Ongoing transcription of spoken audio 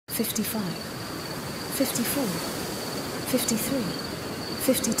55, 54, 53,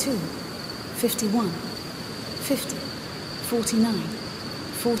 52, 51, 50, 49,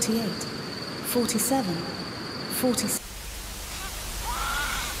 48, 47, 46.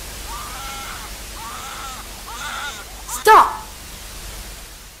 Stop!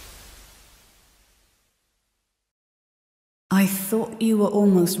 I thought you were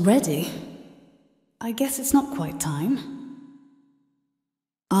almost ready. I guess it's not quite time.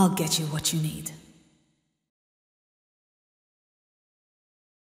 I'll get you what you need.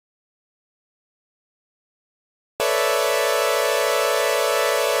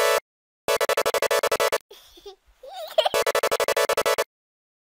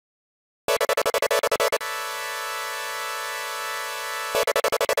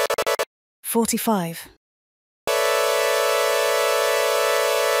 $45.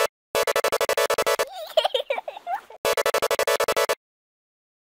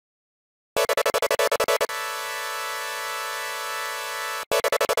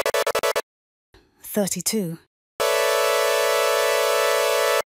 32.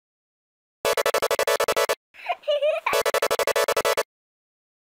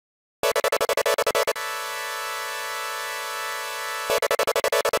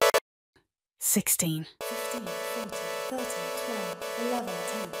 16. 15, 14, 13, 12, 11,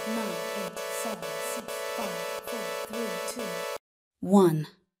 10, 9, 8, 7, 6, 5, 4, 3, 2, 1.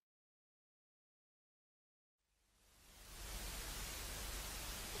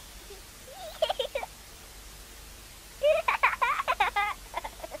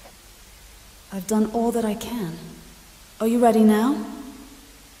 I've done all that I can. Are you ready now?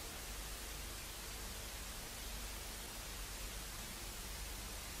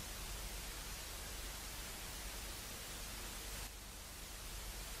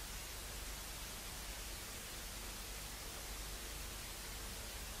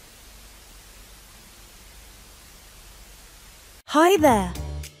 Hi there!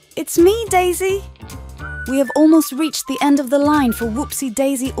 It's me, Daisy! We have almost reached the end of the line for Whoopsie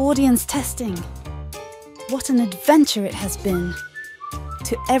Daisy audience testing. What an adventure it has been.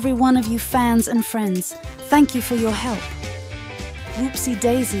 To every one of you fans and friends, thank you for your help. Whoopsie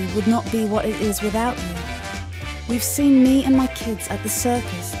Daisy would not be what it is without you. We've seen me and my kids at the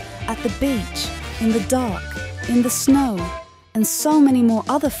circus, at the beach, in the dark, in the snow, and so many more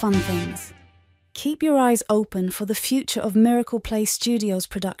other fun things. Keep your eyes open for the future of Miracle Play Studios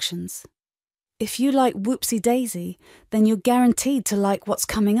productions. If you like Whoopsie Daisy, then you're guaranteed to like what's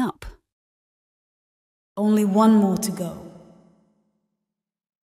coming up. Only one more to go.